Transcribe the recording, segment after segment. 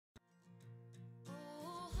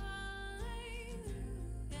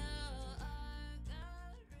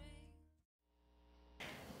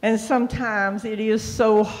And sometimes it is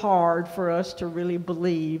so hard for us to really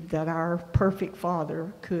believe that our perfect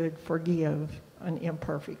Father could forgive an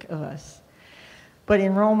imperfect us. But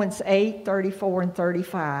in Romans 8:34 and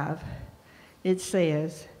 35, it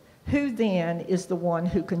says, "Who then is the one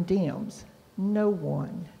who condemns? No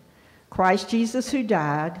one. Christ Jesus, who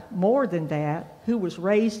died, more than that, who was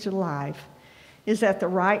raised to life, is at the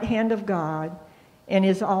right hand of God and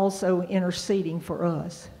is also interceding for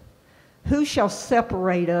us. Who shall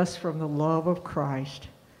separate us from the love of Christ?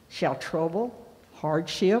 Shall trouble,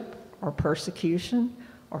 hardship, or persecution,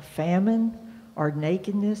 or famine, or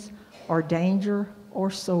nakedness, or danger,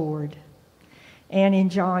 or sword?" And in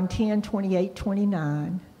John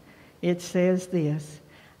 10:28-29, it says this,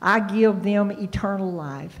 "I give them eternal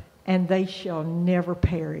life, and they shall never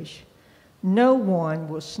perish. No one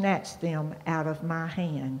will snatch them out of my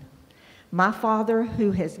hand. My Father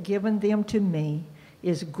who has given them to me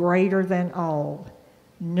is greater than all.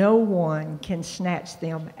 No one can snatch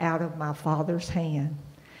them out of my Father's hand."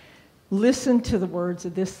 Listen to the words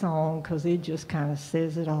of this song, because it just kind of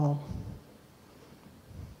says it all.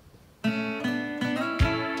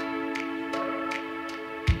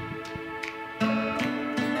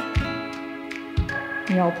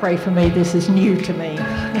 Y'all pray for me. This is new to me.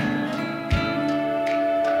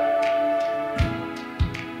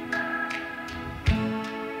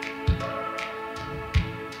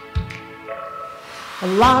 A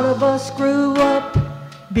lot of us grew up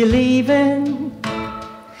believing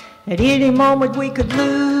at any moment we could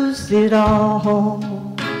lose it all.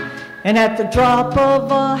 And at the drop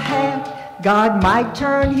of a hat, God might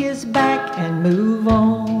turn his back and move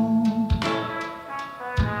on.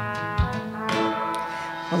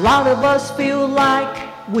 A lot of us feel like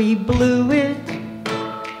we blew it,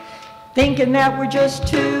 thinking that we're just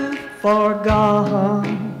too far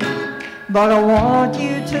gone. But I want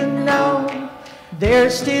you to know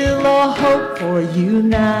there's still a hope for you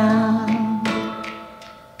now.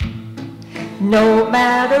 No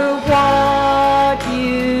matter what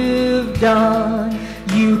you've done,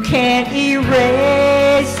 you can't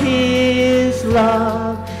erase his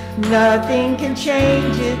love. Nothing can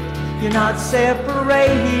change it. You're not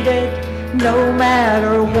separated, no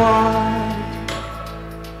matter what.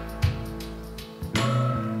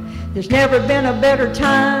 There's never been a better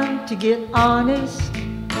time to get honest.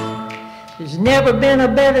 There's never been a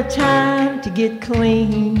better time to get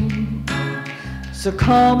clean. So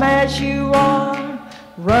come as you are,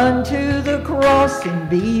 run to the cross and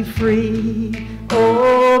be free.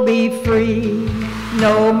 Oh, be free.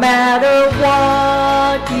 No matter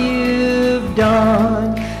what you've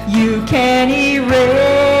done, you can't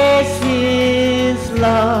erase his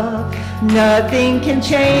love. Nothing can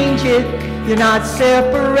change it. You're not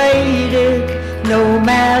separated, no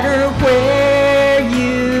matter where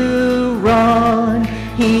you run.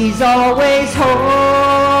 He's always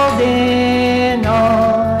holding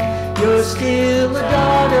on. You're still a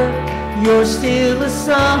daughter, you're still a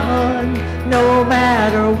son, no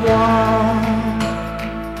matter what.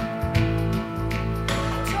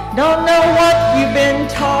 Don't know what you've been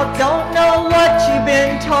taught, don't know what you've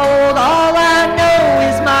been told. All I know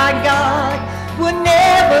is my God will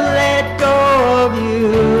never let go of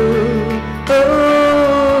you.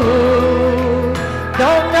 Oh,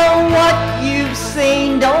 don't know what you've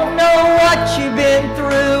seen, don't know what you've been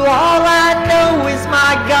through. All I know is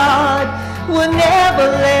my God will never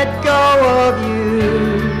let go of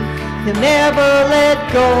you. He'll never let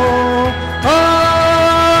go. Oh,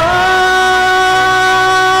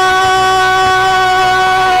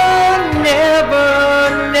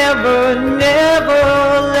 never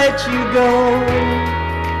let you go.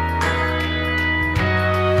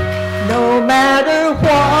 No matter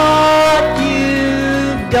what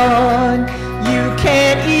you've done, you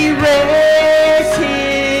can't erase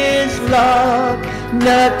his love.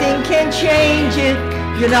 Nothing can change it.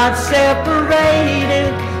 You're not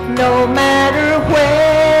separated, no matter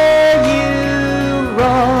where you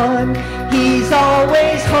run. He's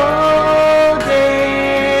always holding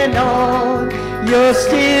on. You're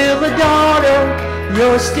still a daughter,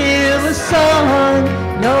 you're still a son,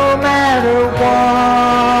 no matter what.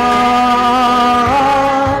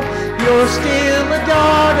 You're still a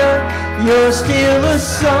daughter, you're still a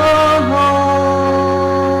son,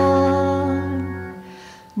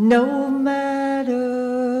 no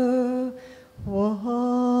matter what.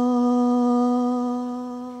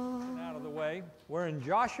 Out of the way, we're in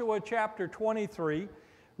Joshua chapter 23,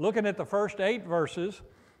 looking at the first 8 verses.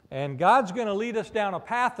 And God's going to lead us down a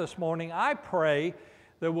path this morning, I pray,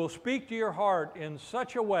 that will speak to your heart in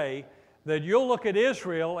such a way that you'll look at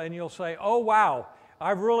Israel and you'll say, oh wow,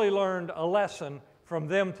 I've really learned a lesson from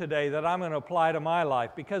them today that I'm going to apply to my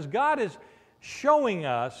life, because God is showing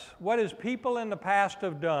us what His people in the past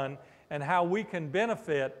have done and how we can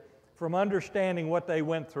benefit from understanding what they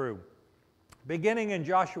went through. Beginning in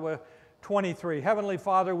Joshua 23, Heavenly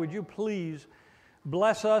Father, would you please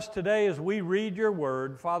bless us today as we read your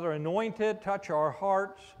word. Father, anoint it, touch our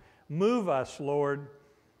hearts, move us, Lord.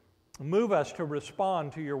 Move us to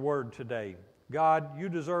respond to your word today. God, you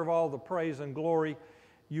deserve all the praise and glory.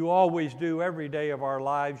 You always do every day of our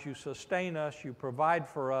lives. You sustain us, you provide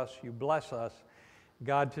for us, you bless us.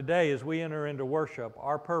 God, today as we enter into worship,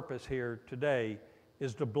 our purpose here today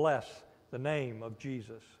is to bless the name of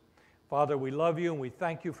Jesus. Father, we love you and we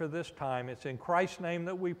thank you for this time. It's in Christ's name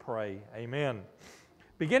that we pray. Amen.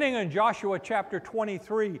 Beginning in Joshua chapter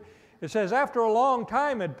 23, it says, after a long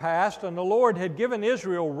time had passed and the Lord had given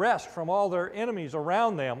Israel rest from all their enemies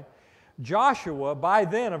around them, Joshua, by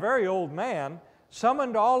then a very old man,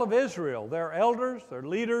 summoned all of Israel, their elders, their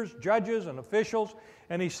leaders, judges, and officials,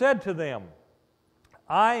 and he said to them,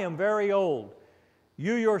 I am very old.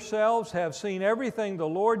 You yourselves have seen everything the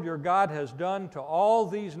Lord your God has done to all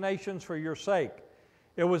these nations for your sake.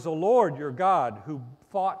 It was the Lord your God who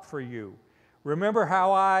fought for you. Remember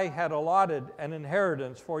how I had allotted an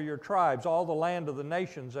inheritance for your tribes, all the land of the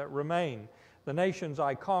nations that remain, the nations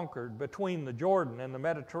I conquered between the Jordan and the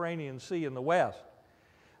Mediterranean Sea in the west.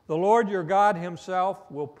 The Lord your God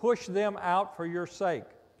himself will push them out for your sake.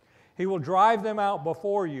 He will drive them out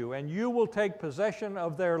before you, and you will take possession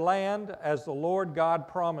of their land as the Lord God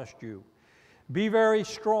promised you. Be very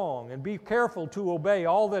strong and be careful to obey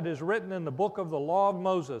all that is written in the book of the law of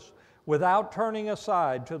Moses without turning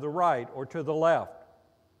aside to the right or to the left.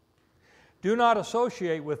 Do not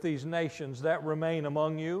associate with these nations that remain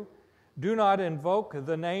among you. Do not invoke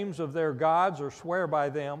the names of their gods or swear by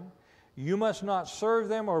them. You must not serve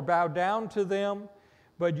them or bow down to them,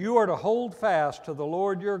 but you are to hold fast to the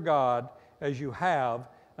Lord your God as you have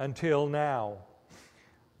until now.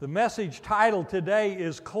 The message title today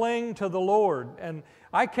is Cling to the Lord, and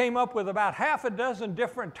I came up with about half a dozen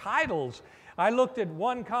different titles. I looked at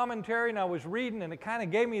one commentary and I was reading, and it kind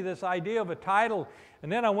of gave me this idea of a title,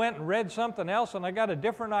 and then I went and read something else and I got a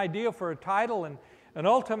different idea for a title, and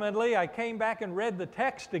ultimately I came back and read the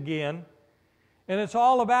text again, and it's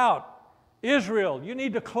all about Israel. You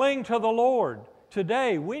need to cling to the Lord.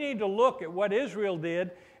 Today, we need to look at what Israel did,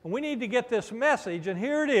 and we need to get this message, and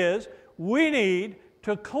here it is. We need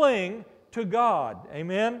to cling to God.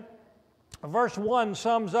 Amen? Verse 1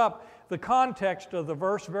 sums up the context of the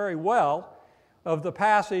verse very well of the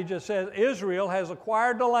passage. It says, Israel has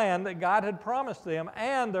acquired the land that God had promised them,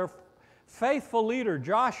 and their faithful leader,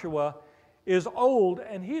 Joshua, is old,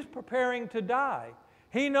 and he's preparing to die.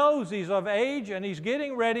 He knows he's of age, and he's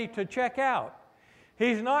getting ready to check out.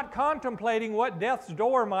 He's not contemplating what death's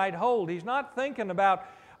door might hold. He's not thinking about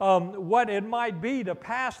what it might be to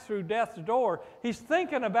pass through death's door. He's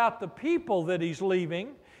thinking about the people that he's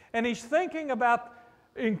leaving, and he's thinking about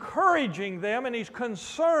encouraging them, and he's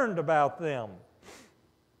concerned about them.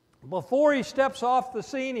 Before he steps off the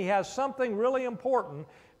scene, he has something really important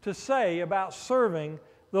to say about serving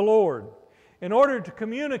the Lord. In order to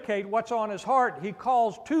communicate what's on his heart, he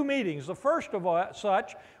calls two meetings. The first of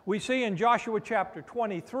such we see in Joshua chapter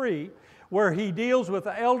 23, where he deals with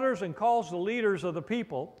the elders and calls the leaders of the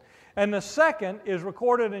people. And the second is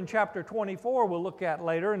recorded in chapter 24, we'll look at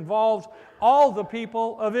later, involves all the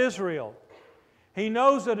people of Israel. He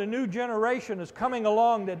knows that a new generation is coming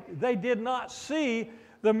along that they did not see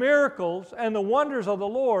the miracles and the wonders of the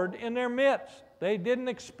Lord in their midst. They didn't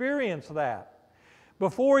experience that.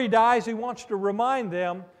 Before he dies, he wants to remind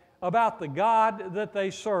them about the God that they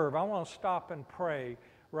serve. I want to stop and pray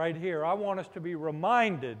right here. I want us to be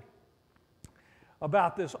reminded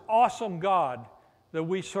about this awesome God that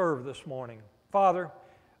we serve this morning. Father,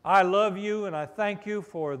 I love you and I thank you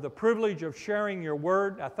for the privilege of sharing your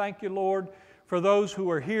word. I thank you, Lord, for those who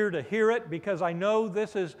are here to hear it, because I know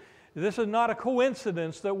this is not a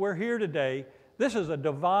coincidence that we're here today. This is a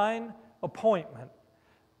divine appointment.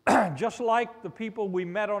 Just like the people we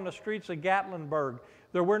met on the streets of Gatlinburg,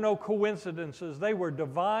 there were no coincidences. They were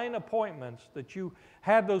divine appointments that you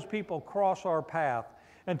had those people cross our path.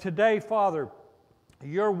 And today, Father,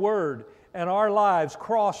 your word and our lives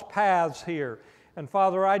cross paths here. And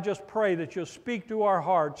Father, I just pray that you'll speak to our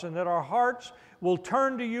hearts, and that our hearts will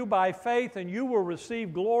turn to you by faith, and you will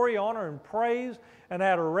receive glory, honor, and praise and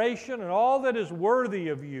adoration and all that is worthy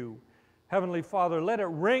of you. Heavenly Father, let it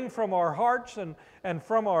ring from our hearts and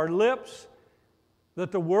from our lips, that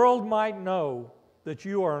the world might know that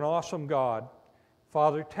you are an awesome God.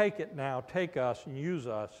 Father, take it now, take us and use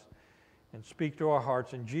us and speak to our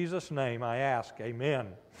hearts. In Jesus' name I ask, amen.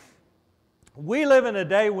 We live in a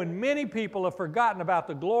day when many people have forgotten about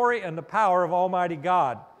the glory and the power of Almighty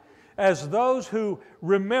God. As those who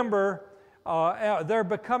remember, they're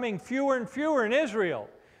becoming fewer and fewer in Israel.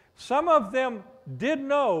 Some of them did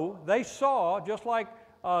know, they saw, just like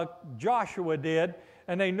Joshua did,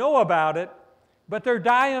 and they know about it, but they're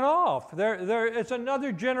dying off. It's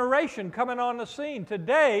another generation coming on the scene.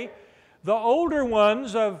 Today, the older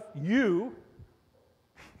ones of you,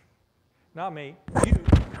 not me, you,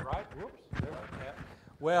 right? Whoops.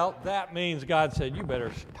 Well, that means God said, you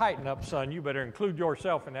better tighten up, son. You better include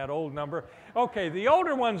yourself in that old number. Okay, the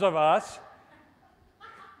older ones of us,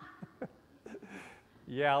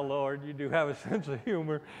 yeah, Lord, you do have a sense of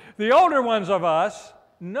humor. The older ones of us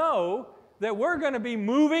know that we're going to be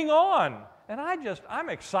moving on. And I'm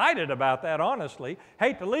excited about that, honestly.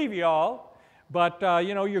 Hate to leave you all, but,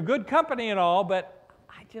 you're good company and all, but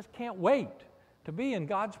I just can't wait to be in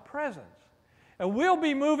God's presence. And we'll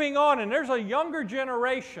be moving on, and there's a younger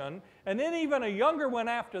generation, and then even a younger one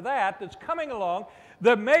after that that's coming along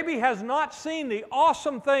that maybe has not seen the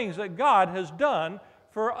awesome things that God has done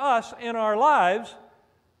for us in our lives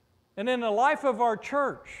and in the life of our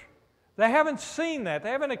church. They haven't seen that. They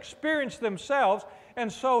haven't experienced themselves.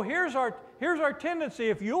 And so here's our tendency.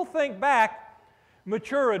 If you'll think back,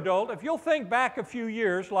 mature adult, if you'll think back a few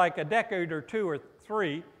years, like a decade or 2 or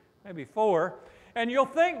 3, maybe 4, and you'll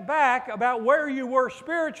think back about where you were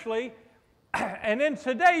spiritually, and then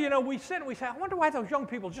today, we sit and we say, I wonder why those young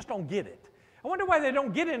people just don't get it. I wonder why they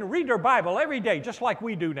don't get in and read their Bible every day, just like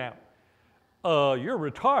we do now. You're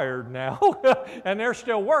retired now, and they're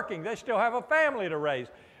still working. They still have a family to raise.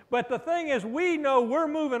 But the thing is, we know we're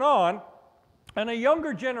moving on, and a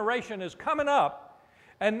younger generation is coming up,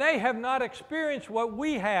 and they have not experienced what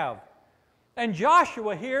we have. And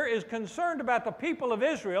Joshua here is concerned about the people of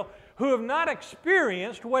Israel who have not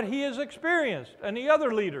experienced what he has experienced, and the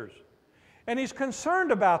other leaders. And he's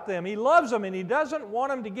concerned about them. He loves them, and he doesn't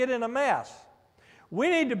want them to get in a mess. We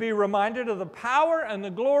need to be reminded of the power and the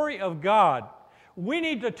glory of God. We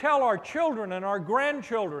need to tell our children and our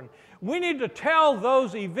grandchildren. We need to tell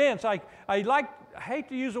those events. I hate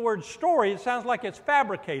to use the word story. It sounds like it's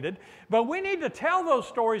fabricated. But we need to tell those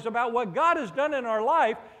stories about what God has done in our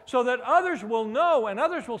life so that others will know and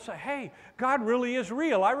others will say, hey, God really is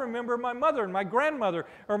real. I remember my mother and my grandmother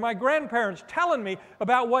or my grandparents telling me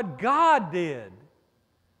about what God did.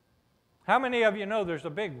 How many of you know there's a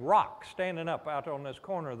big rock standing up out on this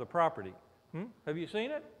corner of the property? Have you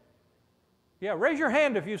seen it? Yeah, raise your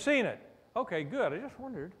hand if you've seen it. Okay, good. I just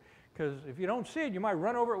wondered, because if you don't see it, you might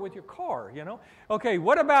run over it with your car, Okay,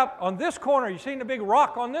 what about on this corner? You seen the big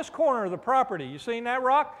rock on this corner of the property? You seen that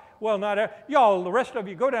rock? Well, not y'all, the rest of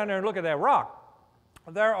you go down there and look at that rock.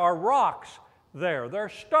 There are rocks there. They're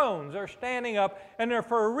stones. They're standing up, and they're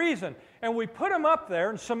for a reason. And we put them up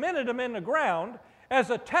there and cemented them in the ground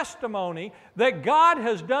as a testimony that God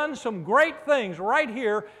has done some great things right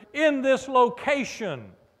here in this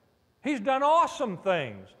location. He's done awesome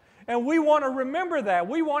things. And we want to remember that.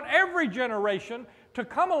 We want every generation to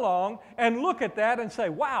come along and look at that and say,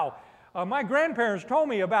 wow, my grandparents told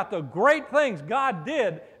me about the great things God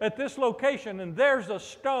did at this location, and there's a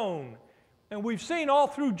stone. And we've seen all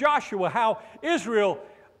through Joshua how Israel,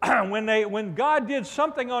 when God did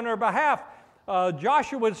something on their behalf,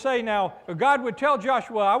 Joshua would say now, God would tell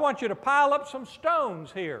Joshua, I want you to pile up some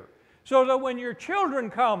stones here. So that when your children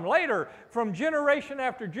come later from generation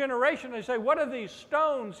after generation, they say, what are these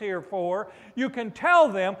stones here for? You can tell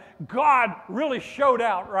them God really showed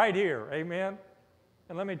out right here. Amen?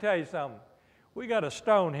 And let me tell you something. We got a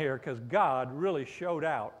stone here because God really showed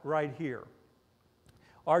out right here.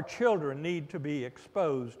 Our children need to be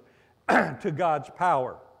exposed to God's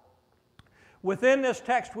power. Within this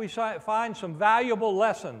text, we find some valuable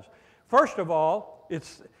lessons. First of all,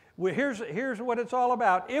 here's what it's all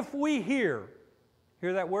about. If we hear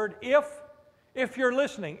that word, if you're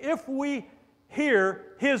listening, if we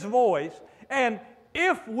hear His voice, and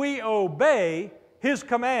if we obey His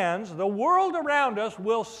commands, the world around us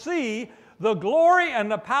will see the glory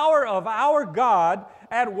and the power of our God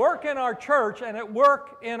at work in our church and at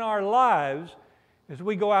work in our lives as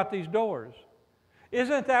we go out these doors.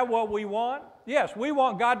 Isn't that what we want? Yes, we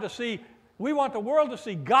want God to see. We want the world to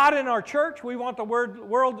see God in our church. We want the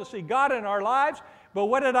world to see God in our lives. But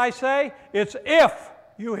what did I say? It's if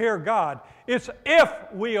you hear God. It's if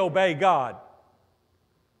we obey God.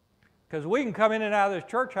 Because we can come in and out of this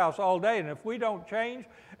church house all day, and if we don't change,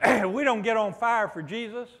 if we don't get on fire for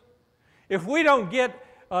Jesus, if we don't get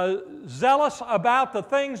zealous about the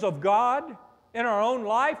things of God in our own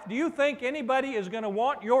life, do you think anybody is going to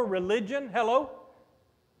want your religion? Hello?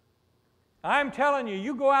 I'm telling you,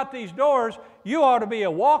 you go out these doors, you ought to be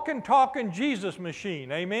a walking, talking Jesus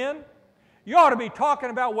machine. Amen? You ought to be talking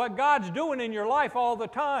about what God's doing in your life all the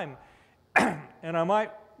time. And I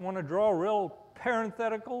might want to draw a real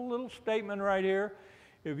parenthetical little statement right here.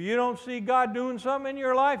 If you don't see God doing something in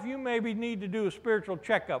your life, you maybe need to do a spiritual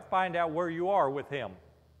checkup, find out where you are with Him.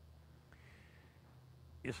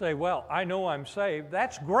 You say, well, I know I'm saved.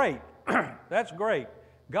 That's great. That's great.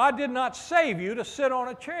 God did not save you to sit on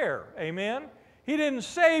a chair. Amen? He didn't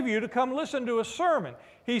save you to come listen to a sermon.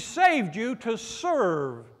 He saved you to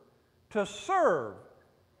serve. To serve.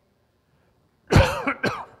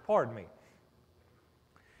 Pardon me.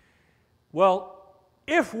 Well,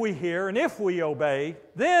 if we hear and if we obey,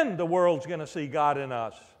 then the world's going to see God in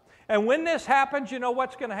us. And when this happens, you know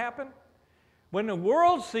what's going to happen? When the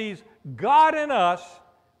world sees God in us,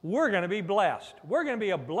 we're going to be blessed. We're going to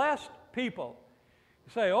be a blessed people.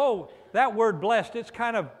 You say, oh, that word blessed, it's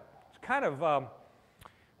kind of,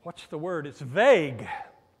 what's the word? It's vague.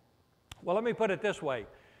 Well, let me put it this way.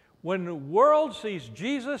 When the world sees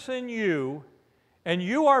Jesus in you and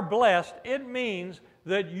you are blessed, it means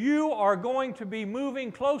that you are going to be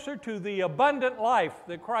moving closer to the abundant life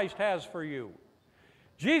that Christ has for you.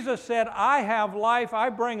 Jesus said, I have life, I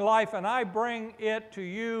bring life, and I bring it to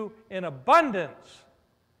you in abundance.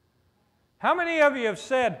 How many of you have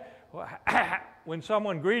said, when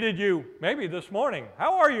someone greeted you, maybe this morning,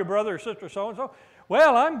 how are you, brother or sister so-and-so?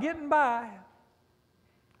 Well, I'm getting by.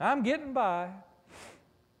 I'm getting by.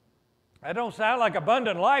 That don't sound like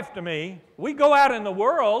abundant life to me. We go out in the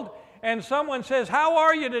world and someone says, how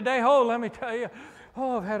are you today? Oh, let me tell you,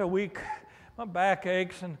 I've had a week. My back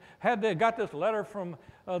aches and got this letter from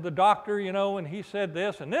the doctor, and he said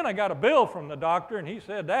this. And then I got a bill from the doctor and he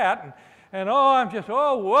said that. And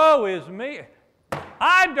woe is me.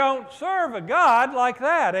 I don't serve a God like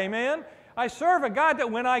that, amen? I serve a God that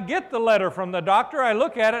when I get the letter from the doctor, I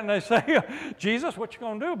look at it and I say, Jesus, what you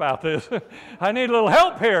going to do about this? I need a little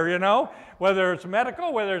help here, whether it's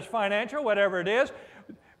medical, whether it's financial, whatever it is.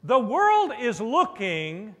 The world is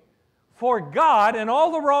looking for God in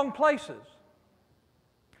all the wrong places.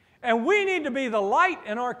 And we need to be the light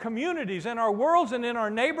in our communities, in our worlds, and in our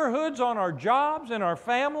neighborhoods, on our jobs, in our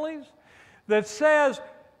families, that says,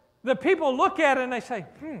 that people look at it and they say,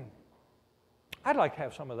 I'd like to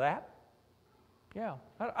have some of that. Yeah.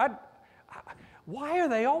 Why are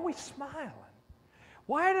they always smiling?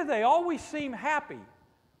 Why do they always seem happy?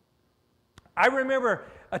 I remember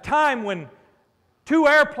a time when 2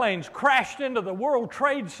 airplanes crashed into the World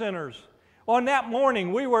Trade Centers. On that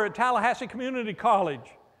morning, we were at Tallahassee Community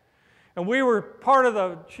College. And we were part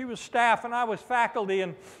of she was staff and I was faculty,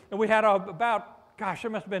 and we had about,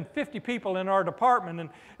 there must have been 50 people in our department, and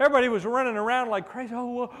everybody was running around like crazy.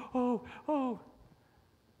 Oh,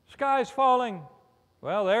 sky's falling.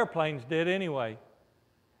 Well, the airplanes did anyway.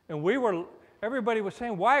 And everybody was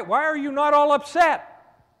saying, why are you not all upset?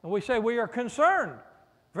 And we say, we are concerned,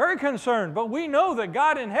 very concerned, but we know that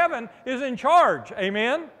God in heaven is in charge,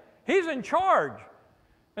 amen? He's in charge.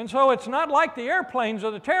 And so it's not like the airplanes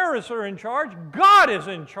or the terrorists are in charge. God is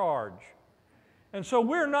in charge. And so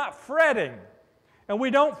we're not fretting. And we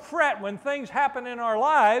don't fret when things happen in our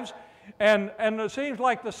lives and it seems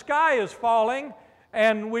like the sky is falling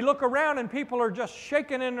and we look around and people are just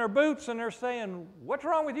shaking in their boots and they're saying, what's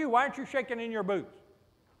wrong with you? Why aren't you shaking in your boots?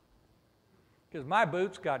 Because my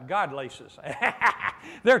boots got God laces.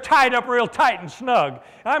 They're tied up real tight and snug.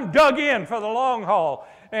 I'm dug in for the long haul.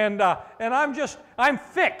 And I'm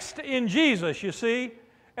fixed in Jesus, you see.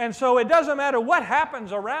 And so it doesn't matter what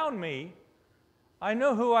happens around me. I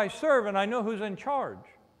know who I serve and I know who's in charge.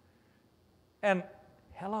 And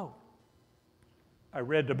hello, I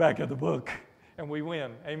read the back of the book and we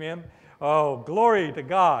win. Amen? Oh, glory to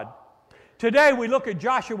God. Today we look at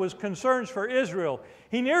Joshua's concerns for Israel.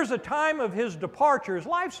 He nears a time of his departure. His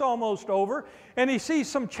life's almost over, and he sees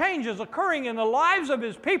some changes occurring in the lives of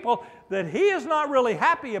his people that he is not really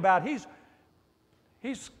happy about.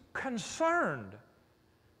 He's concerned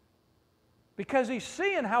because he's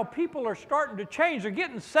seeing how people are starting to change. They're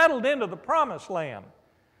getting settled into the promised land.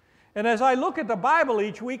 And as I look at the Bible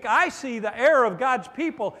each week, I see the error of God's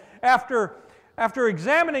people. After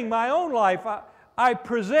examining my own life, I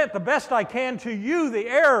present the best I can to you the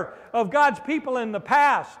error of God's people in the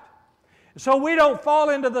past, so we don't fall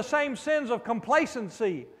into the same sins of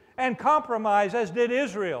complacency and compromise as did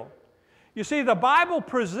Israel. You see, the Bible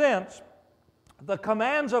presents the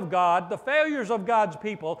commands of God, the failures of God's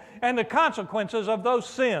people, and the consequences of those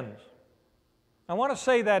sins. I want to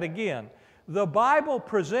say that again. The Bible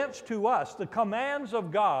presents to us the commands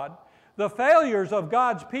of God, the failures of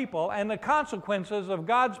God's people, and the consequences of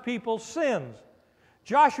God's people's sins.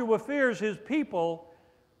 Joshua fears his people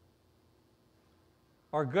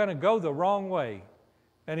are going to go the wrong way,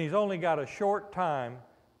 and he's only got a short time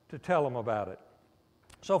to tell them about it.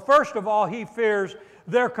 So first of all, he fears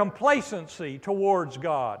their complacency towards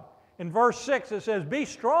God. In verse 6 it says, be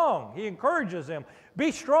strong. He encourages them,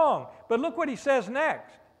 be strong. But look what he says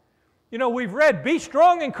next. You know, we've read, be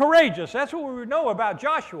strong and courageous. That's what we know about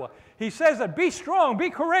Joshua. He says that be strong, be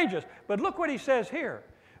courageous. But look what he says here.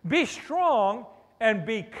 Be strong and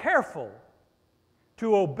be careful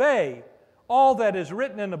to obey all that is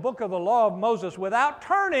written in the book of the law of Moses without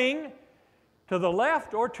turning to the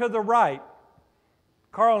left or to the right.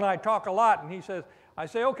 Carl and I talk a lot, and he says, I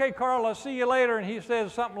say, okay, Carl, I'll see you later. And he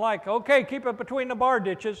says something like, okay, keep it between the bar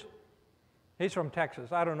ditches. He's from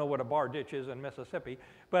Texas. I don't know what a bar ditch is in Mississippi,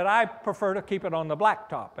 but I prefer to keep it on the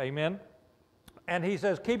blacktop, amen? And he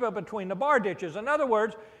says, keep it between the bar ditches. In other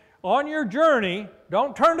words, on your journey,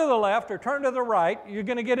 don't turn to the left or turn to the right. You're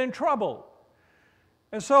going to get in trouble.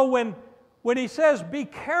 And so when he says, be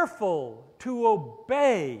careful to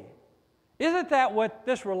obey, isn't that what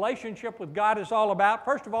this relationship with God is all about?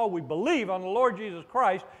 First of all, we believe on the Lord Jesus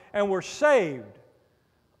Christ and we're saved.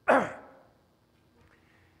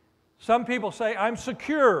 Some people say, I'm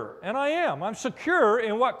secure, and I am. I'm secure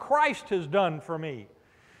in what Christ has done for me.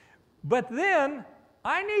 But then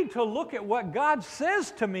I need to look at what God says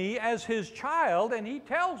to me as His child, and He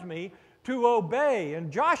tells me to obey.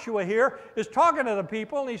 And Joshua here is talking to the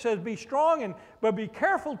people, and he says, be strong, but be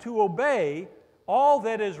careful to obey all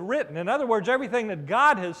that is written. In other words, everything that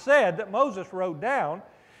God has said that Moses wrote down.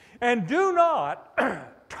 And do not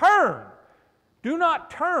turn. Do not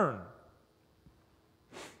turn.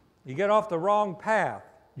 You get off the wrong path.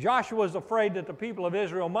 Joshua is afraid that the people of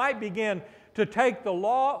Israel might begin to take the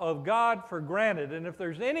law of God for granted. And if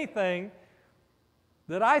there's anything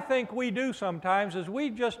that I think we do sometimes is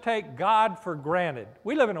we just take God for granted.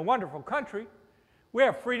 We live in a wonderful country. We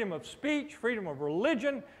have freedom of speech, freedom of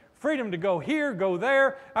religion, freedom to go here, go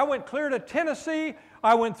there. I went clear to Tennessee.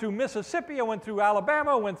 I went through Mississippi. I went through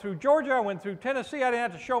Alabama. I went through Georgia. I went through Tennessee. I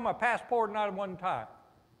didn't have to show my passport not one time.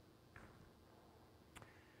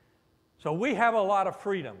 So we have a lot of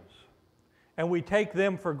freedoms, and we take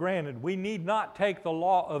them for granted. We need not take the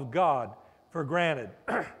law of God for granted.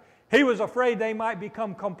 He was afraid they might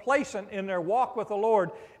become complacent in their walk with the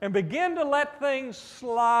Lord and begin to let things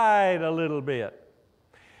slide a little bit.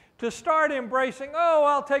 To start embracing, oh,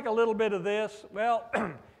 I'll take a little bit of this. Well,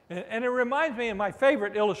 and it reminds me of my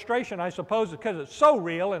favorite illustration, I suppose, because it's so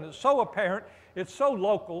real and it's so apparent, it's so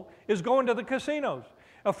local, is going to the casinos.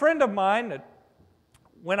 A friend of mine, that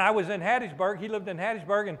when I was in Hattiesburg, he lived in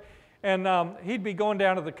Hattiesburg, and he'd be going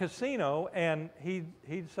down to the casino, and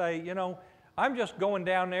he'd say, you know, I'm just going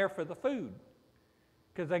down there for the food,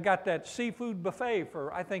 because they got that seafood buffet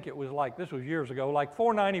for, I think it was like, this was years ago, like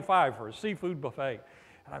 $4.95 for a seafood buffet.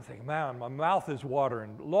 And I'm thinking, man, my mouth is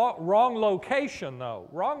watering. Wrong location, though.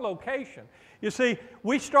 Wrong location. You see,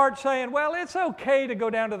 we start saying, well, it's okay to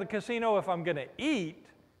go down to the casino if I'm going to eat.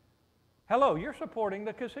 Hello, you're supporting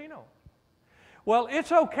the casino. Well,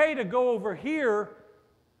 it's okay to go over here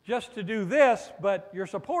just to do this, but you're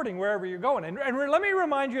supporting wherever you're going. And let me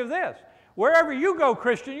remind you of this. Wherever you go,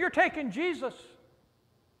 Christian, you're taking Jesus.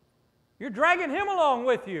 You're dragging Him along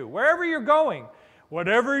with you, wherever you're going.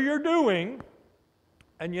 Whatever you're doing.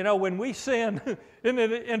 And you know, when we sin, isn't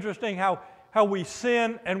it interesting how we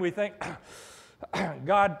sin and we think,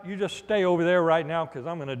 God, you just stay over there right now because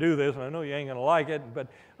I'm going to do this, and I know you ain't going to like it, but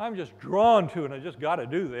I'm just drawn to it, and I just got to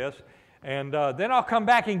do this. And then I'll come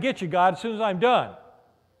back and get you, God, as soon as I'm done.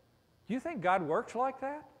 Do you think God works like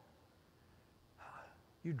that?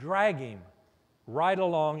 You drag Him right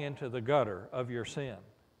along into the gutter of your sin.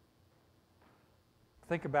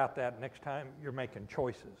 Think about that next time you're making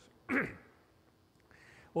choices.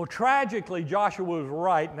 Well, tragically, Joshua was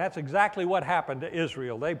right, and that's exactly what happened to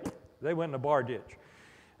Israel. They went in the bar ditch.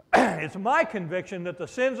 It's my conviction that the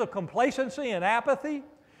sins of complacency and apathy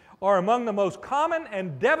are among the most common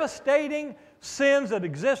and devastating sins that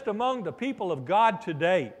exist among the people of God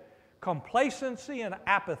today. Complacency and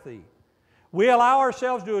apathy. We allow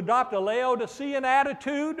ourselves to adopt a Laodicean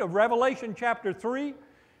attitude of Revelation chapter 3.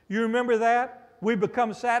 You remember that? We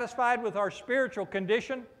become satisfied with our spiritual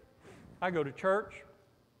condition. I go to church.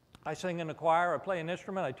 I sing in the choir. I play an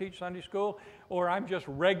instrument. I teach Sunday school. Or I'm just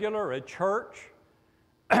regular at church.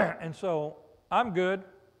 And so I'm good.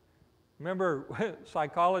 Remember,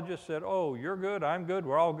 psychologists said, oh, you're good, I'm good,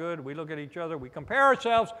 we're all good. We look at each other, we compare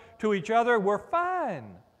ourselves to each other, we're fine.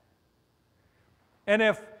 And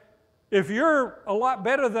if you're a lot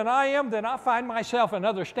better than I am, then I find myself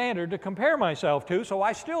another standard to compare myself to, so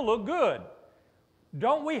I still look good.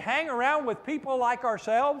 Don't we hang around with people like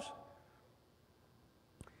ourselves?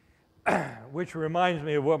 Which reminds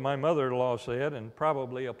me of what my mother-in-law said, and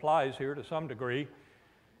probably applies here to some degree.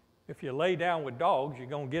 If you lay down with dogs, you're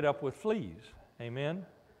going to get up with fleas. Amen?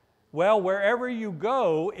 Well, wherever you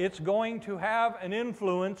go, it's going to have an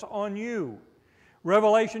influence on you.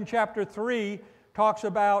 Revelation chapter 3 talks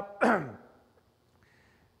about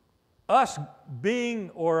us being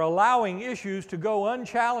or allowing issues to go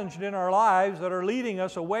unchallenged in our lives that are leading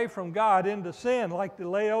us away from God into sin, like the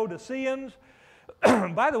Laodiceans.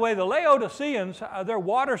 By the way, the Laodiceans, their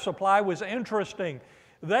water supply was interesting.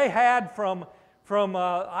 They had from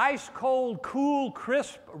ice-cold, cool,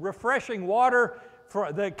 crisp, refreshing water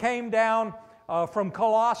that came down from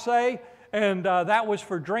Colossae, and that was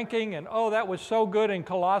for drinking, and oh, that was so good in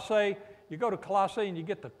Colossae. You go to Colossae and you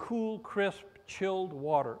get the cool, crisp, chilled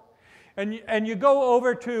water. And you go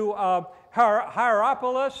over to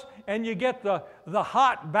Hierapolis and you get the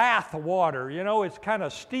hot bath water. You know, it's kind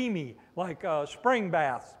of steamy, like spring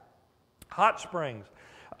baths, hot springs.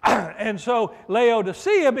 And so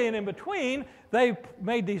Laodicea being in between, they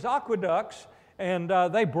made these aqueducts, and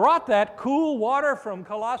they brought that cool water from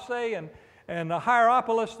Colossae and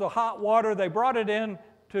Hierapolis, the hot water, they brought it in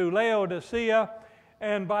to Laodicea.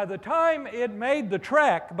 And by the time it made the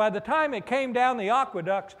trek, by the time it came down the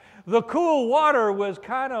aqueducts, the cool water was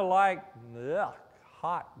kind of like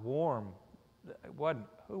hot, warm. It wasn't,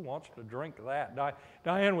 who wants to drink that?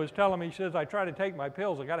 Diane was telling me, she says, I try to take my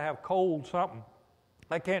pills, I got to have cold something.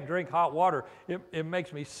 I can't drink hot water. It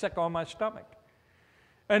makes me sick on my stomach.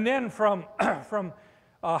 And then from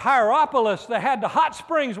Hierapolis, they had the hot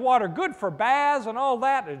springs water, good for baths and all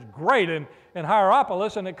that. It's great in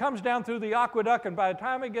Hierapolis, and it comes down through the aqueduct, and by the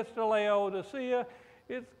time it gets to Laodicea,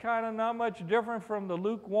 it's kind of not much different from the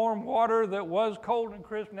lukewarm water that was cold and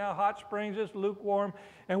crisp. Now hot springs, it's lukewarm.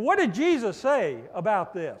 And what did Jesus say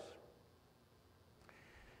about this?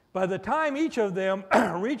 By the time each of them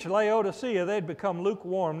reached Laodicea, they'd become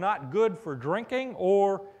lukewarm, not good for drinking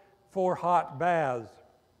or for hot baths.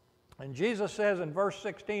 And Jesus says in verse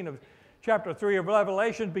 16 of chapter 3 of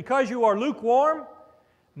Revelation, because you are lukewarm,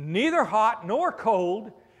 neither hot nor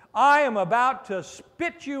cold, I am about to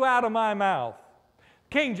spit you out of my mouth.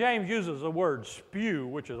 King James uses the word spew,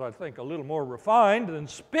 which is, I think, a little more refined than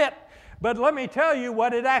spit. But let me tell you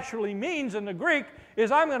what it actually means in the Greek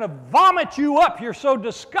is I'm going to vomit you up. You're so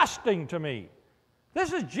disgusting to me.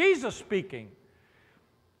 This is Jesus speaking.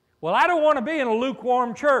 Well, I don't want to be in a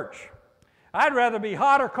lukewarm church. I'd rather be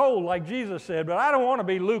hot or cold, like Jesus said, but I don't want to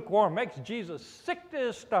be lukewarm. It makes Jesus sick to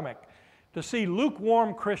his stomach to see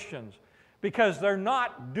lukewarm Christians because they're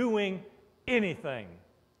not doing anything.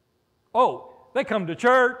 Oh, they come to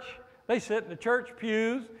church, they sit in the church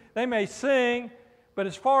pews, they may sing, but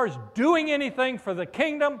as far as doing anything for the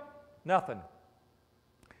kingdom, nothing.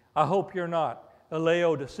 I hope you're not a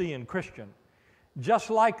Laodicean Christian. Just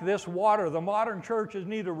like this water, the modern church is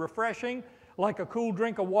neither refreshing like a cool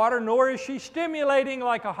drink of water, nor is she stimulating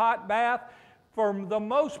like a hot bath. For the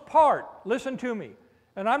most part, listen to me,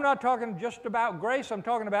 and I'm not talking just about Grace, I'm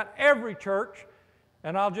talking about every church,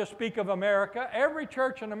 and I'll just speak of America. Every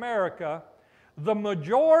church in America, the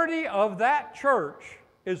majority of that church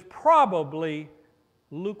is probably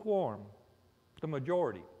lukewarm. The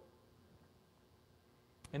majority.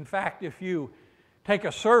 In fact, if you take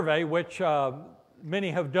a survey, which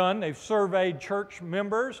many have done, they've surveyed church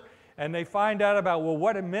members, and they find out about, well,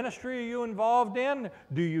 what ministry are you involved in?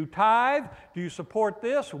 Do you tithe? Do you support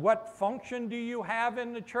this? What function do you have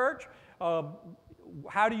in the church?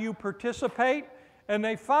 How do you participate? And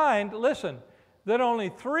they find, listen, that only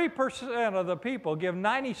 3% of the people give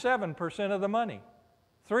 97% of the money.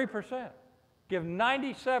 3% give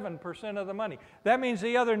 97% of the money. That means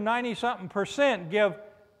the other 90-something% give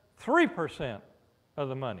 3% of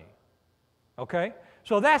the money. Okay?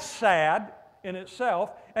 So that's sad in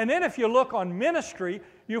itself. And then if you look on ministry,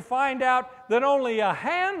 you find out that only a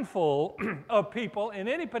handful of people in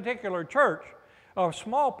any particular church, a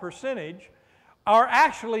small percentage, are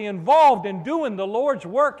actually involved in doing the Lord's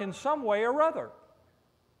work in some way or other.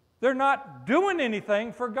 They're not doing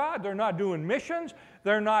anything for God. They're not doing missions.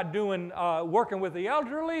 They're not doing working with the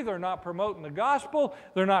elderly. They're not promoting the gospel.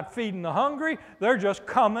 They're not feeding the hungry. They're just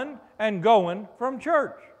coming and going from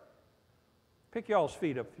church. Pick y'all's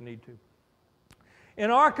feet up if you need to. In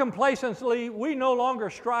our complacency, we no longer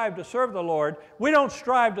strive to serve the Lord. We don't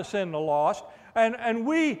strive to send the lost. And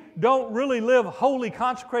we don't really live holy,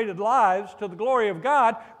 consecrated lives to the glory of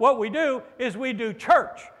God. What we do is we do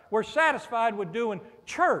church. We're satisfied with doing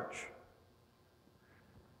church.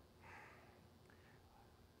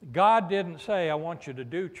 God didn't say, I want you to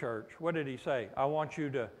do church. What did He say? I want you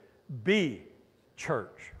to be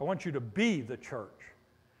church. I want you to be the church.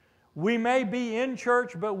 We may be in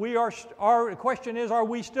church, but our question is, are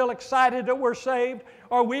we still excited that we're saved?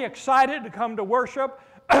 Are we excited to come to worship?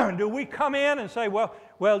 Do we come in and say, well,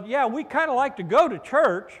 yeah, we kind of like to go to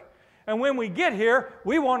church, and when we get here,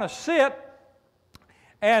 we want to sit,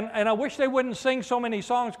 and I wish they wouldn't sing so many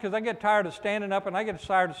songs because I get tired of standing up and I get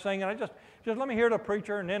tired of singing. I just let me hear the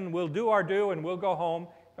preacher, and then we'll do our due and we'll go home,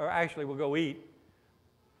 or actually we'll go eat.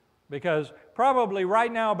 Because probably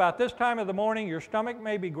right now about this time of the morning, your stomach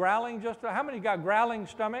may be growling. How many got growling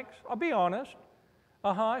stomachs? I'll be honest.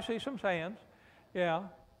 I see some hands. Yeah,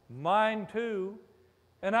 mine too.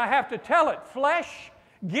 And I have to tell it, flesh,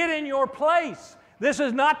 get in your place. This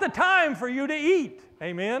is not the time for you to eat.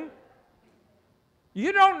 Amen?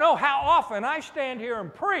 You don't know how often I stand here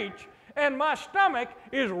and preach, and my stomach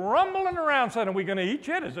is rumbling around saying, are we going to eat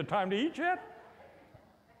yet? Is it time to eat yet?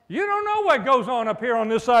 You don't know what goes on up here on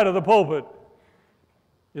this side of the pulpit.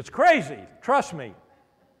 It's crazy, trust me.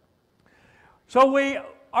 So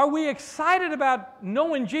are we excited about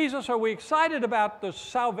knowing Jesus? Are we excited about the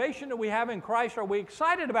salvation that we have in Christ? Are we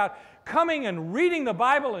excited about coming and reading the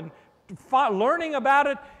Bible and learning about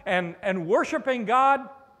it and worshiping God?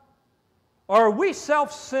 Or are we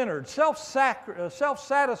self-centered,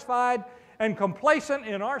 self-satisfied, and complacent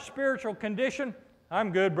in our spiritual condition?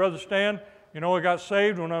 I'm good, Brother Stan. You know, I got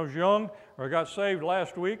saved when I was young, or I got saved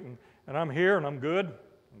last week, and I'm here, and I'm good.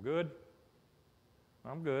 I'm good.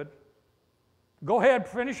 I'm good. Go ahead,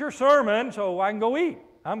 finish your sermon so I can go eat.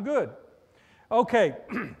 I'm good. Okay,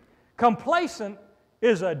 complacent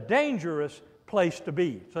is a dangerous place to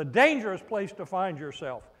be. It's a dangerous place to find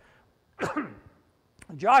yourself.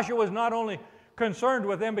 Joshua is not only concerned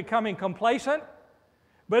with them becoming complacent,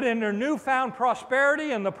 but in their newfound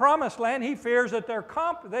prosperity in the promised land, he fears that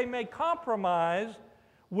they may compromise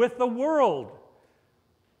with the world.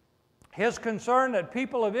 His concern that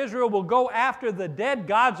people of Israel will go after the dead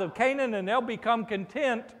gods of Canaan and they'll become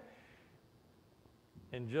content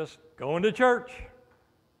in just going to church.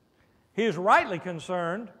 He is rightly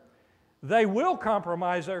concerned they will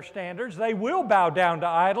compromise their standards, they will bow down to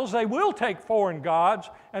idols, they will take foreign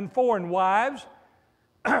gods and foreign wives.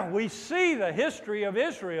 We see the history of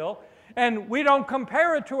Israel, and we don't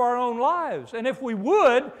compare it to our own lives. And if we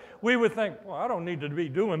would think, well, I don't need to be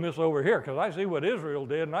doing this over here because I see what Israel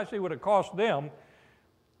did and I see what it cost them.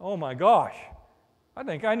 Oh my gosh, I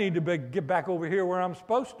think I need to get back over here where I'm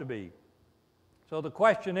supposed to be. So the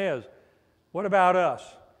question is, what about us?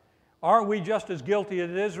 Aren't we just as guilty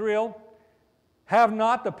as Israel? Have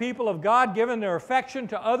not the people of God given their affection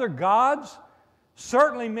to other gods?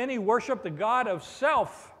 Certainly many worship the God of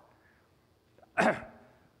self.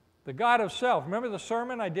 The God of self. Remember the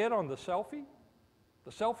sermon I did on the selfie?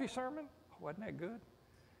 The selfie sermon? Wasn't that good?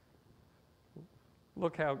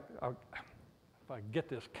 Look how, if I get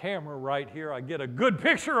this camera right here, I get a good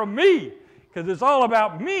picture of me, because it's all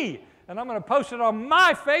about me. And I'm going to post it on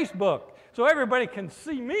my Facebook so everybody can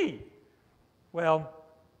see me. Well,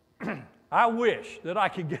 I wish that I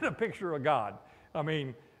could get a picture of God. I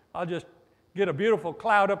mean, I'll just get a beautiful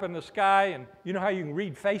cloud up in the sky, and you know how you can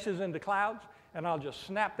read faces into clouds? And I'll just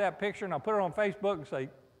snap that picture and I'll put it on Facebook and say,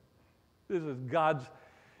 this is God's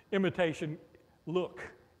imitation look.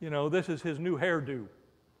 You know, this is his new hairdo.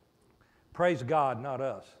 Praise God, not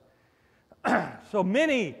us. So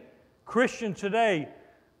many Christians today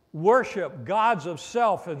worship gods of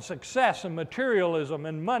self and success and materialism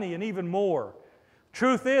and money and even more.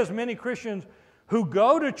 Truth is, many Christians who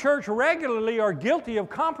go to church regularly are guilty of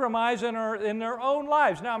compromise in their own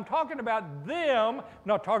lives. Now, I'm talking about them, I'm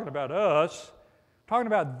not talking about us. I'm talking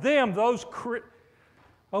about them,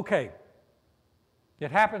 okay.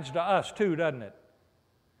 It happens to us too, doesn't it?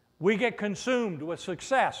 We get consumed with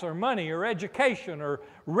success or money or education or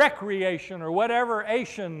recreation or whatever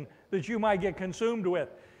Asian that you might get consumed with.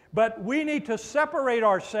 But we need to separate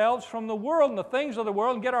ourselves from the world and the things of the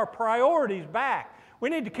world and get our priorities back. We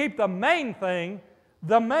need to keep the main thing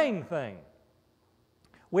the main thing.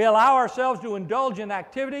 We allow ourselves to indulge in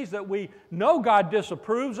activities that we know God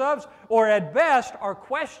disapproves of, or at best are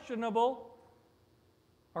questionable.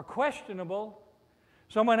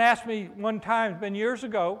 Someone asked me one time, it's been years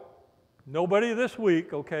ago, nobody this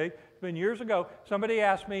week, okay, it's been years ago, somebody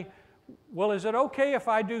asked me, well, is it okay if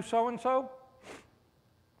I do so-and-so?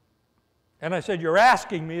 And I said, you're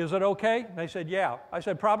asking me, is it okay? And they said, yeah. I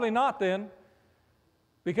said, probably not then.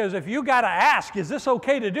 Because if you got to ask, is this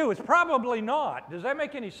okay to do? It's probably not. Does that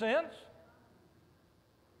make any sense?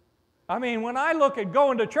 I mean, when I look at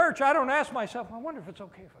going to church, I don't ask myself, I wonder if it's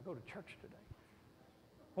okay if I go to church today.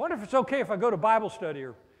 I wonder if it's okay if I go to Bible study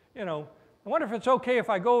or, I wonder if it's okay if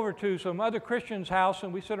I go over to some other Christian's house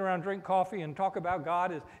and we sit around, drink coffee, and talk about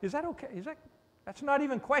God. Is that okay? That's not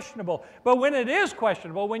even questionable. But when it is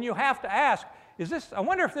questionable, when you have to ask, I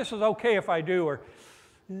wonder if this is okay if I do, or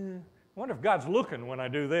I wonder if God's looking when I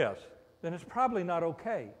do this, then it's probably not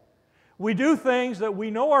okay. We do things that we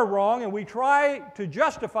know are wrong, and we try to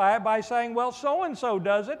justify it by saying, well, so-and-so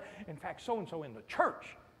does it. In fact, so-and-so in the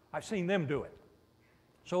church, I've seen them do it.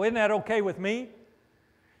 So isn't that okay with me?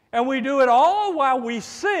 And we do it all while we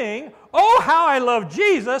sing, "Oh, how I love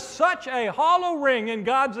Jesus," such a hollow ring in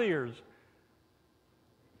God's ears.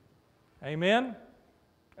 Amen?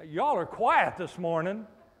 Y'all are quiet this morning.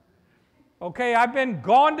 Okay, I've been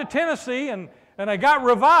gone to Tennessee and I got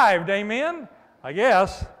revived, amen? I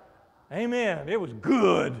guess. Amen. It was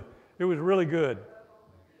good. It was really good.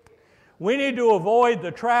 We need to avoid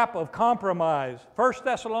the trap of compromise. 1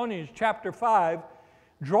 Thessalonians chapter 5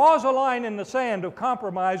 draws a line in the sand of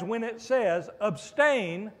compromise when it says,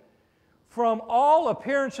 abstain from all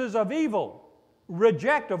appearances of evil.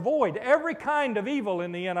 Reject, avoid every kind of evil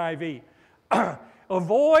in the NIV.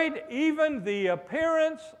 Avoid even the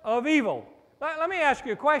appearance of evil. Let me ask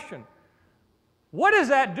you a question. What does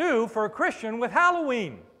that do for a Christian with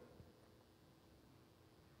Halloween?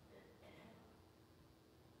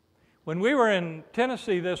 When we were in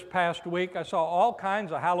Tennessee this past week, I saw all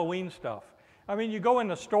kinds of Halloween stuff. I mean, you go in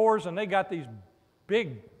the stores and they got these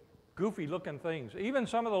big, goofy-looking things. Even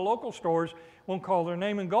some of the local stores, won't call their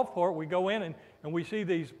name in Gulfport, we go in and we see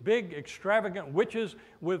these big, extravagant witches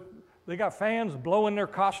with, they got fans blowing their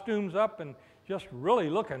costumes up and just really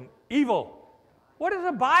looking evil. What does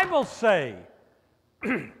the Bible say?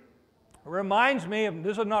 It reminds me of,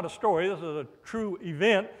 this is not a story, this is a true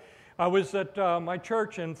event. I was at my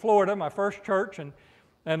church in Florida, my first church,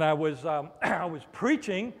 and I was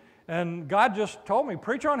preaching, and God just told me,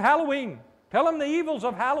 preach on Halloween. Tell them the evils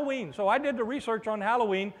of Halloween. So I did the research on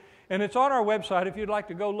Halloween, and it's on our website if you'd like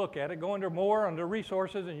to go look at it. Go under more, under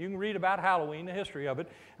resources, and you can read about Halloween, the history of it.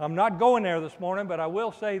 I'm not going there this morning, but I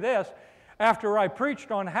will say this. After I preached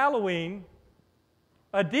on Halloween,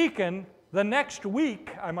 a deacon, the next week,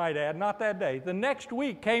 I might add, not that day, the next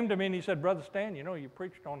week came to me and he said, Brother Stan, you know you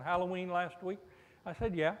preached on Halloween last week? I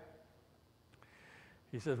said, yeah.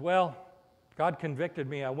 He says, well, God convicted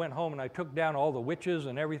me. I went home and I took down all the witches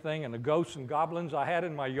and everything and the ghosts and goblins I had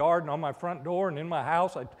in my yard and on my front door and in my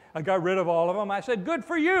house. I got rid of all of them. I said, good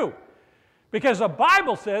for you. Because the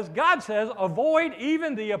Bible says, God says, avoid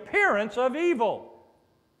even the appearance of evil.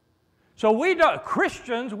 So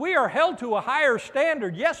Christians, we are held to a higher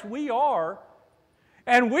standard. Yes, we are.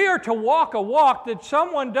 And we are to walk a walk that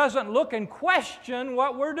someone doesn't look and question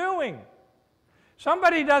what we're doing.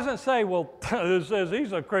 Somebody doesn't say, well, it says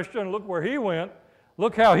he's a Christian, look where he went.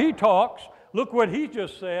 Look how he talks. Look what he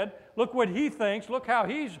just said. Look what he thinks. Look how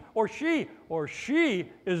he's, or she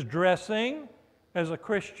is dressing as a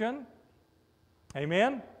Christian.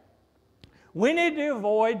 Amen? We need to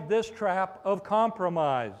avoid this trap of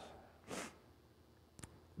compromise.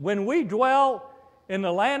 When we dwell in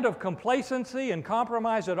the land of complacency and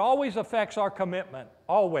compromise, it always affects our commitment,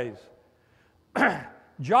 always.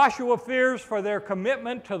 Joshua fears for their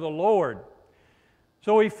commitment to the Lord.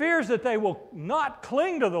 So he fears that they will not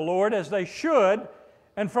cling to the Lord as they should.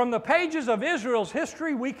 And from the pages of Israel's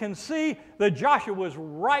history, we can see that Joshua was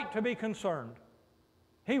right to be concerned.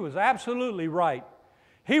 He was absolutely right.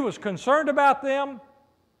 He was concerned about them,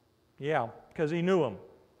 yeah, because he knew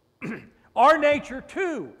them. Our nature,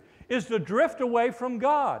 too, is to drift away from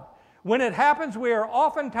God. When it happens, we are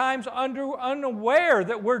oftentimes unaware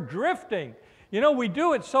that we're drifting. You know, we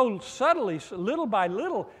do it so subtly, little by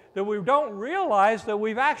little, that we don't realize that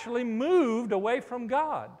we've actually moved away from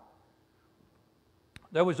God.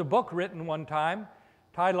 There was a book written one time.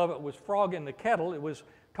 The title of it was Frog in the Kettle. It was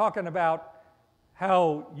talking about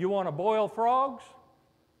how you want to boil frogs.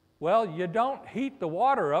 Well, you don't heat the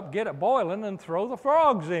water up, get it boiling, and throw the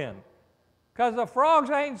frogs in. Because the frogs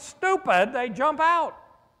ain't stupid, they jump out.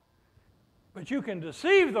 But you can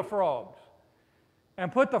deceive the frogs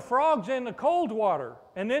and put the frogs in the cold water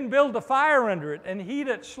and then build a fire under it and heat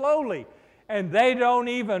it slowly. And they don't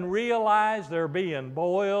even realize they're being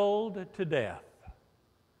boiled to death.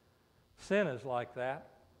 Sin is like that.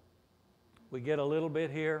 We get a little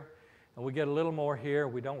bit here and we get a little more here.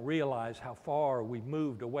 We don't realize how far we've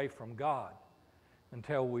moved away from God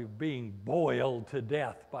until we're being boiled to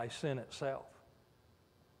death by sin itself.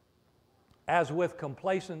 As with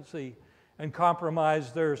complacency and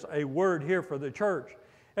compromise, there's a word here for the church.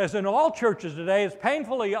 As in all churches today, it's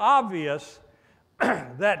painfully obvious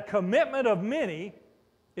that commitment of many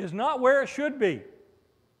is not where it should be.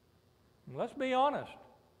 Let's be honest.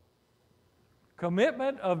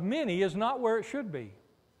 Commitment of many is not where it should be.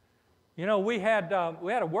 You know, we had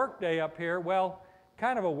a work day up here. Well,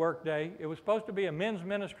 kind of a work day. It was supposed to be a men's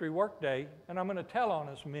ministry work day, and I'm going to tell on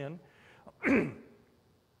us men.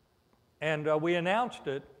 And we announced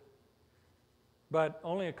it, but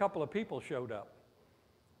only a couple of people showed up.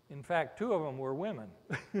 In fact, 2 of them were women.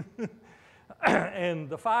 And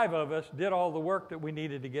the 5 of us did all the work that we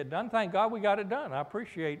needed to get done. Thank God we got it done. I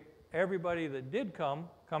appreciate everybody that did coming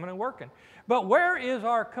and working. But where is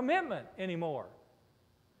our commitment anymore?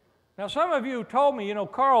 Now, some of you told me, you know,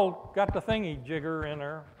 Carl got the thingy jigger in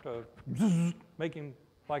there to make him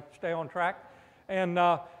like stay on track, and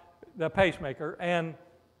the pacemaker. And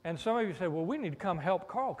some of you said, well, we need to come help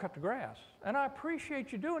Carl cut the grass. And I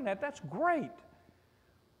appreciate you doing that. That's great.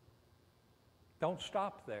 Don't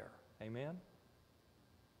stop there. Amen?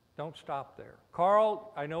 Don't stop there.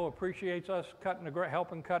 Carl, I know, appreciates us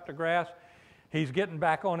helping cut the grass. He's getting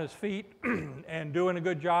back on his feet and doing a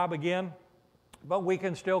good job again. But we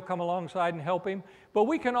can still come alongside and help him. But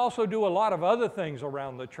we can also do a lot of other things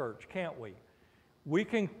around the church, can't we? We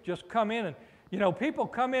can just come in and, you know, people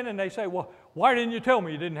come in and they say, well, why didn't you tell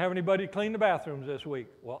me you didn't have anybody clean the bathrooms this week?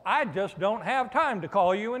 Well, I just don't have time to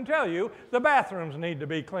call you and tell you the bathrooms need to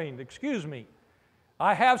be cleaned. Excuse me.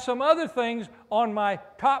 I have some other things on my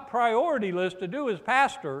top priority list to do as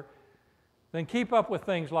pastor than keep up with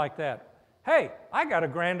things like that. Hey, I got a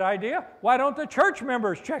grand idea. Why don't the church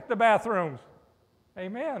members check the bathrooms?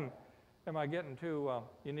 Amen. Am I getting too,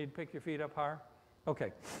 you need to pick your feet up higher?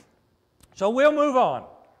 Okay. So we'll move on.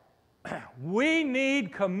 We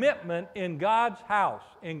need commitment in God's house,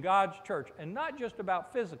 in God's church, and not just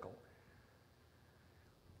about physical.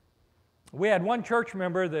 We had one church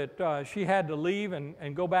member that she had to leave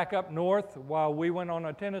and go back up north while we went on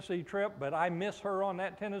a Tennessee trip, but I miss her on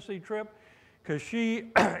that Tennessee trip because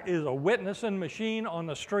she is a witnessing machine on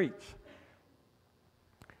the streets.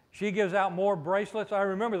 She gives out more bracelets. I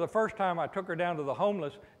remember the first time I took her down to the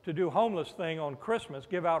homeless to do homeless thing on Christmas,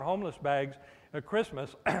 give out homeless bags at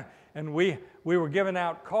Christmas, and we were giving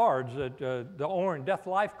out cards, the orange Death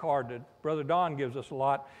Life card that Brother Don gives us a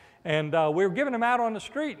lot, and we were giving them out on the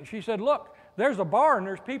street, and she said, look, there's a bar and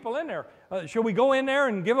there's people in there. Should we go in there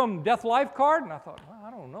and give them Death Life card? And I thought, well,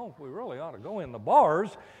 I don't know if we really ought to go in the bars.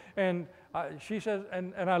 And she says,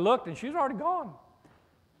 and I looked, and she's already gone.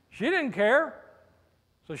 She didn't care.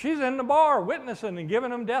 So she's in the bar witnessing and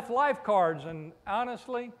giving them Death Life cards, and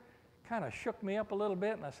honestly, kind of shook me up a little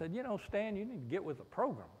bit, and I said, you know, Stan, you need to get with the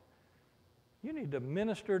program. You need to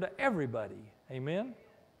minister to everybody. Amen?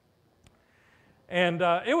 And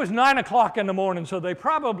it was 9 o'clock in the morning, so they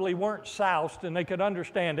probably weren't soused and they could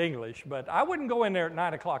understand English, but I wouldn't go in there at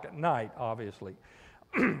 9 o'clock at night, obviously.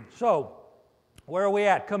 So, where are we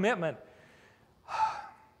at? Commitment.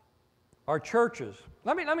 Our churches.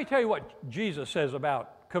 Let me tell you what Jesus says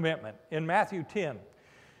about commitment in Matthew 10.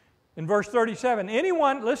 In verse 37,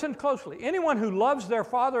 anyone, listen closely, anyone who loves their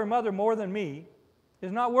father or mother more than me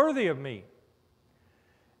is not worthy of me.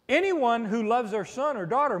 Anyone who loves their son or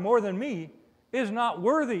daughter more than me is not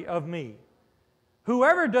worthy of me.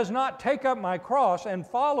 Whoever does not take up my cross and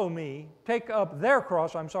follow me, take up their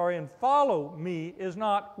cross, and follow me is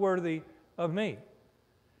not worthy of me.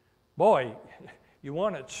 Boy, you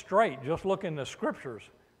want it straight, just look in the scriptures.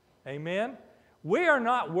 Amen? We are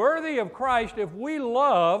not worthy of Christ if we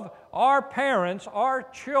love our parents, our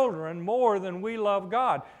children, more than we love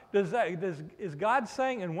God. Is God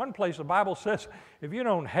saying, in one place the Bible says, if you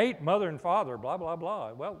don't hate mother and father, blah, blah,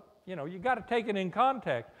 blah. Well, you know, you got to take it in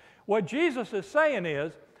context. What Jesus is saying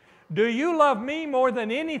is, do you love me more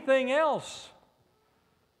than anything else?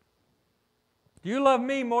 Do you love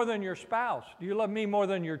me more than your spouse? Do you love me more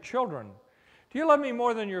than your children? Do you love me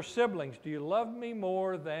more than your siblings? Do you love me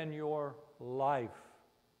more than your life?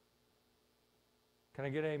 Can I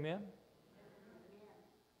get amen?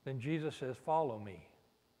 Then Jesus says, follow me.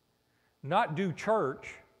 Not do church,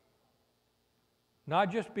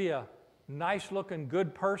 not just be a nice-looking,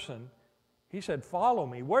 good person. He said, follow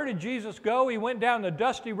me. Where did Jesus go? He went down the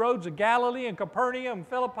dusty roads of Galilee and Capernaum and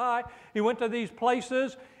Philippi. He went to these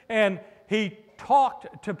places, and he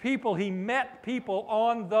talked to people. He met people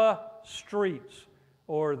on the streets,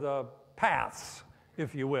 or the paths,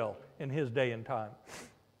 if you will, in his day and time.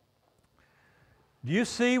 Do you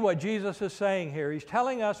see what Jesus is saying here? He's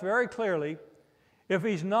telling us very clearly, if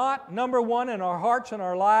he's not number one in our hearts and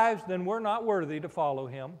our lives, then we're not worthy to follow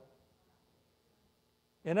him.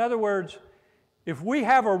 In other words, if we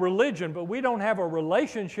have a religion but we don't have a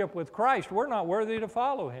relationship with Christ, we're not worthy to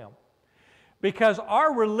follow him. Because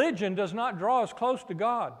our religion does not draw us close to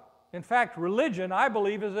God. In fact, religion, I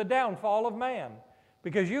believe, is a downfall of man.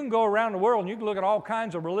 Because you can go around the world and you can look at all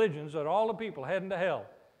kinds of religions that all the people heading to hell.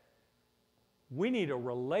 We need a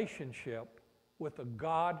relationship with the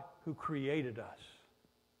God who created us.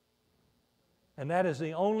 And that is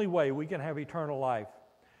the only way we can have eternal life.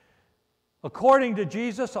 According to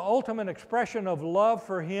Jesus, the ultimate expression of love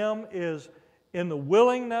for Him is in the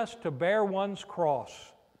willingness to bear one's cross.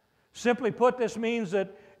 Simply put, this means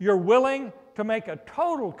that you're willing to make a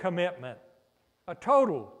total commitment. A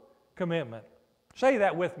total commitment. Say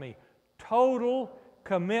that with me. Total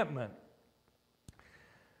commitment.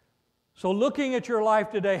 So looking at your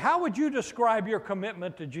life today, how would you describe your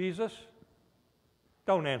commitment to Jesus?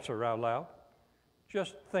 Don't answer out loud.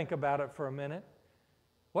 Just think about it for a minute.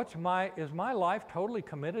 Is my life totally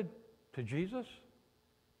committed to Jesus?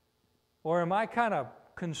 Or am I kind of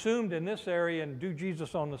consumed in this area and do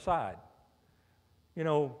Jesus on the side? You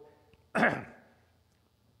know, I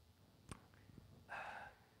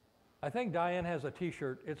think Diane has a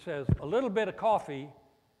t-shirt. It says, a little bit of coffee,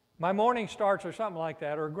 my morning starts, or something like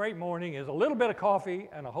that, or a great morning is a little bit of coffee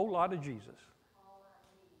and a whole lot of Jesus.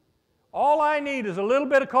 All I need is a little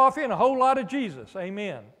bit of coffee and a whole lot of Jesus.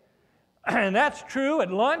 Amen. And that's true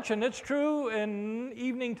at lunch, and it's true in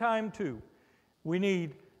evening time too. We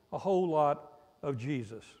need a whole lot of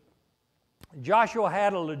Jesus. Joshua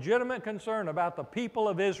had a legitimate concern about the people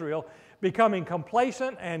of Israel becoming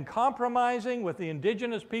complacent and compromising with the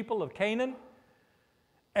indigenous people of Canaan,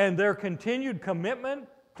 and their continued commitment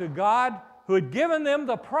to God who had given them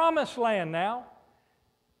the promised land now.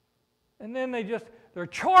 And then they're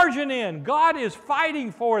charging in. God is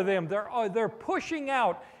fighting for them. They're pushing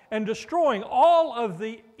out and destroying all of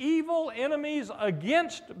the evil enemies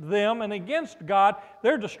against them and against God.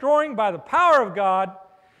 They're destroying by the power of God.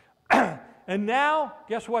 And now,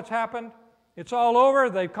 guess what's happened? It's all over.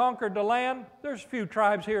 They've conquered the land. There's a few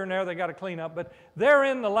tribes here and there they got to clean up, but they're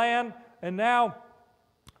in the land. And now,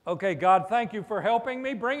 okay, God, thank you for helping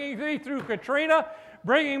me, bringing me through Katrina,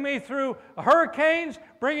 bringing me through hurricanes,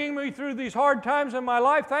 bringing me through these hard times in my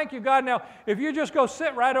life. Thank you, God. Now, if you just go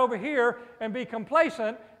sit right over here and be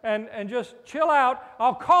complacent and just chill out,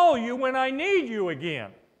 I'll call you when I need you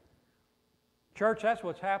again. Church, that's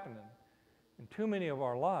what's happening in too many of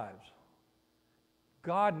our lives.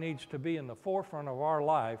 God needs to be in the forefront of our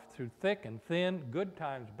life through thick and thin, good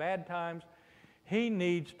times, bad times. He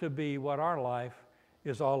needs to be what our life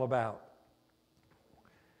is all about.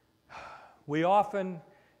 We often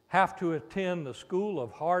have to attend the school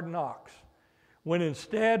of hard knocks, when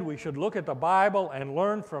instead we should look at the Bible and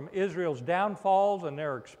learn from Israel's downfalls and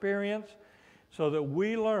their experience so that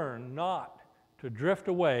we learn not to drift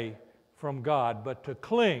away from God, but to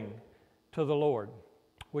cling to the Lord.